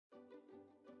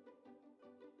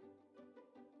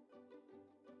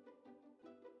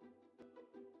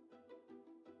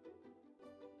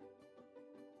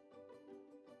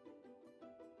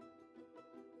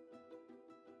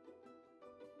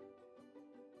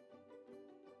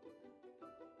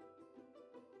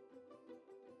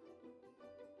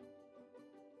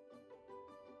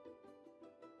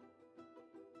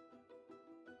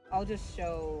I'll just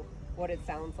show what it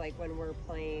sounds like when we're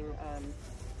playing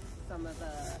some of the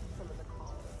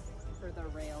calls for the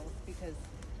rails, because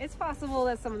it's possible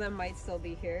that some of them might still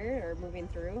be here or moving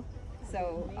through.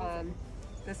 So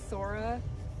the Sora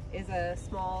is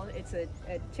it's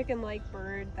a chicken-like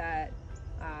bird that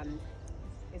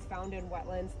is found in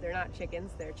wetlands. They're not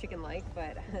chickens, they're chicken-like,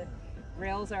 but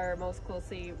rails are most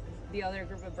closely, the other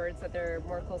group of birds that they're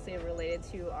more closely related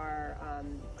to are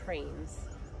cranes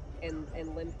and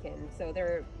limpkin. So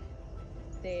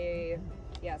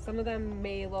some of them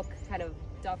may look kind of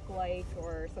duck-like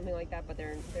or something like that, but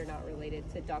they're not related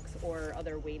to ducks or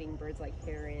other wading birds like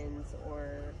herons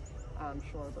or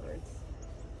shorebirds.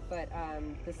 But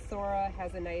the Sora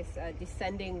has a nice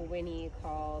descending whinny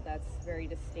call that's very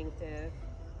distinctive.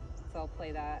 So I'll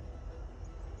play that.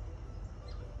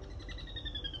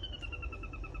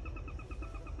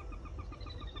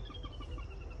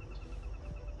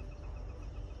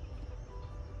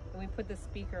 And we put the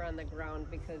speaker on the ground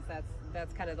because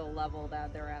that's kind of the level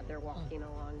that they're at. They're walking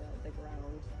along the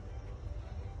ground.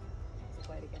 Let's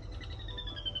play it again.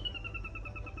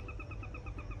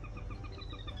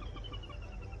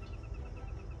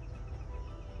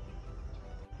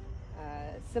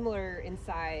 Similar in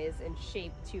size and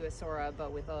shape to a Sora,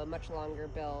 but with a much longer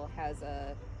bill, has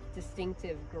a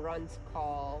distinctive grunt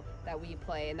call that we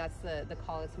play, and that's the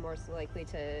call that's more likely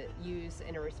to use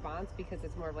in a response because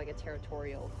it's more of like a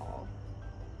territorial call.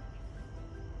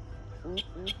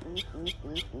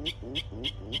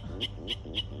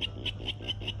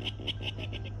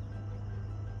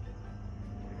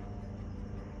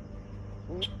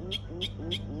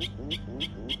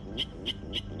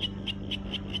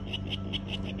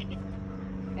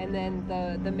 And then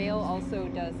the male also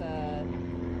does a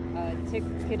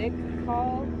tick-kiddick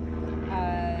call,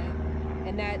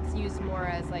 and that's used more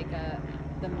as like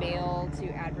the male to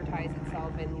advertise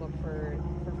itself and look for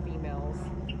females.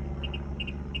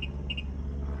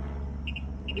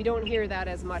 We don't hear that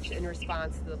as much in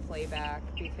response to the playback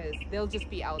because they'll just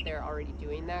be out there already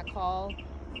doing that call,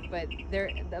 but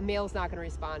the male's not going to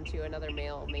respond to another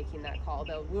male making that call.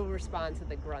 We'll respond to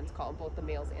the grunt call, both the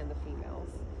males and the females.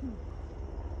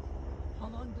 How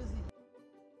long does he?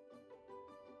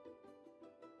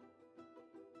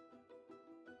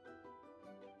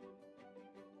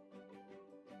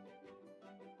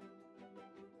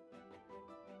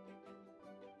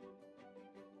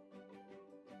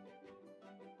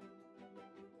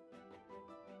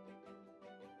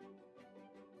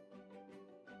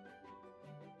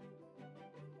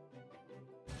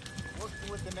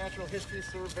 Working with the Natural History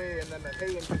Survey and then the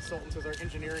Hayen Consultants as our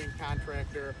engineering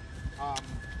contractor.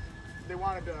 They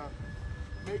wanted to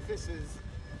make this as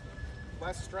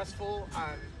less stressful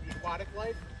on the aquatic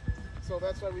life, so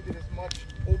that's why we did as much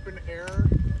open air,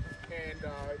 and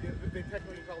they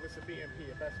technically call this a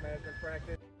BMP, a best management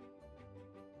practice.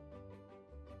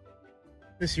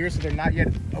 This year, so they're not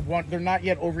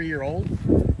yet over a year old,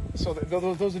 so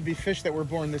those would be fish that were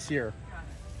born this year,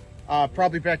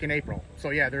 probably back in April. So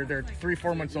yeah, they're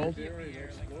 3-4 months old.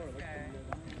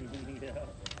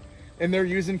 And they're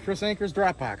using Chris Anker's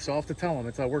Dropbox, so I'll have to tell them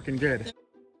it's working good.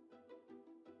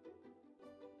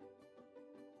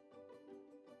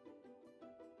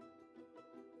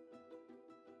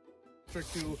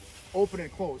 To open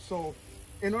and close. So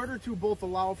in order to both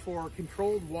allow for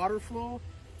controlled water flow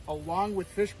along with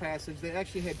fish passage, they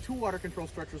actually had 2 water control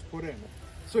structures put in.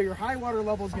 So your high water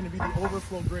level is going to be the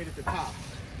overflow grade at the top.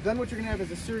 Then what you're going to have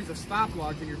is a series of stop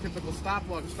logs in your typical stop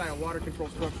log style water control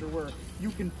structure where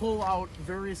you can pull out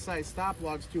various size stop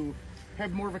logs to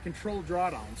have more of a controlled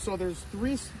drawdown. So there's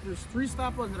three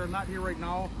stop logs that are not here right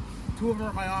now. 2 of them are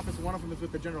at my office, 1 of them is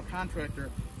with the general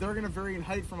contractor. They're going to vary in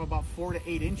height from about 4 to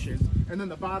 8 inches. And then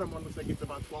the bottom one looks like it's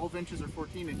about 12 inches or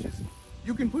 14 inches.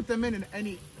 You can put them in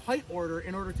any height order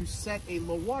in order to set a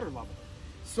low water level.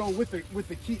 So with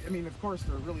the key, I mean, of course,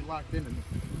 they're really locked in.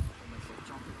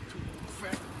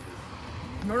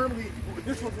 Normally,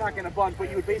 this one's not going to bung,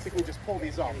 but you would basically just pull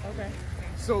these off. Okay.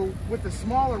 So with the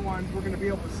smaller ones, we're going to be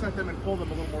able to set them and pull them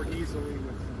a little more easily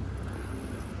with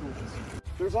some.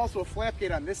 There's also a flap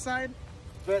gate on this side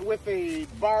that with a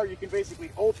bar you can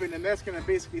basically open, and that's going to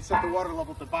basically set the water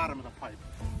level at the bottom of the pipe.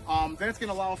 That's going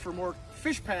to allow for more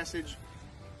fish passage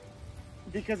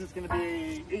because it's going to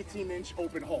be a 18-inch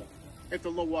open hole at the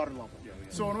low water level.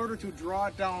 So in order to draw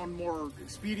it down more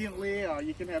expediently,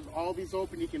 you can have all these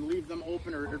open, you can leave them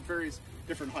open or at various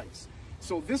different heights.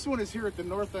 So this one is here at the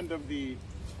north end of the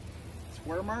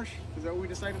Square Marsh. Is that what we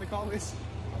decided to call this?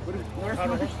 What is it?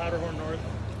 Powderhorn North.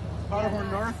 Powderhorn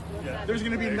North? Yeah. There's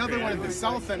going to be another one at the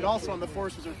south end also on the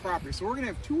Forest Reserve property. So we're going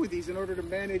to have 2 of these in order to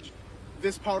manage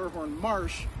this Powderhorn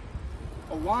Marsh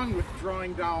along with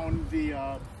drawing down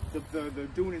the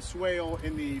dune-and-swale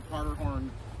in the Powderhorn,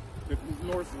 the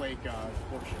North Lake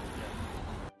portion.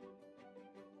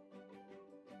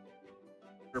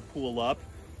 Pool up.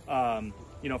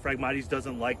 You know, Phragmites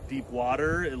doesn't like deep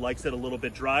water. It likes it a little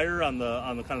bit drier on the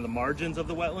kind of the margins of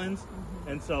the wetlands,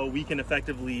 and so we can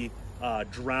effectively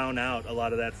drown out a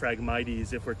lot of that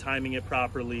Phragmites if we're timing it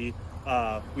properly.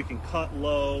 We can cut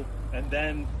low and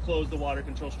then close the water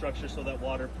control structure so that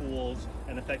water pools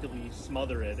and effectively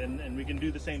smother it. And we can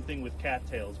do the same thing with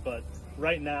cattails, but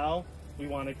right now we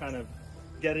want to kind of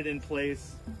get it in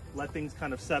place, let things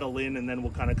kind of settle in, and then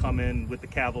we'll kind of come in with the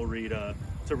cavalry to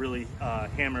really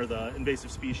hammer the invasive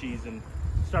species and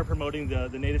start promoting the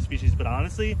native species. But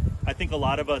honestly, I think a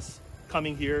lot of us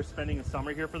coming here, spending a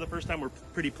summer here for the first time, we're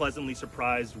pretty pleasantly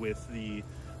surprised with the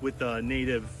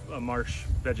native marsh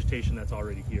vegetation that's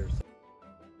already here. So.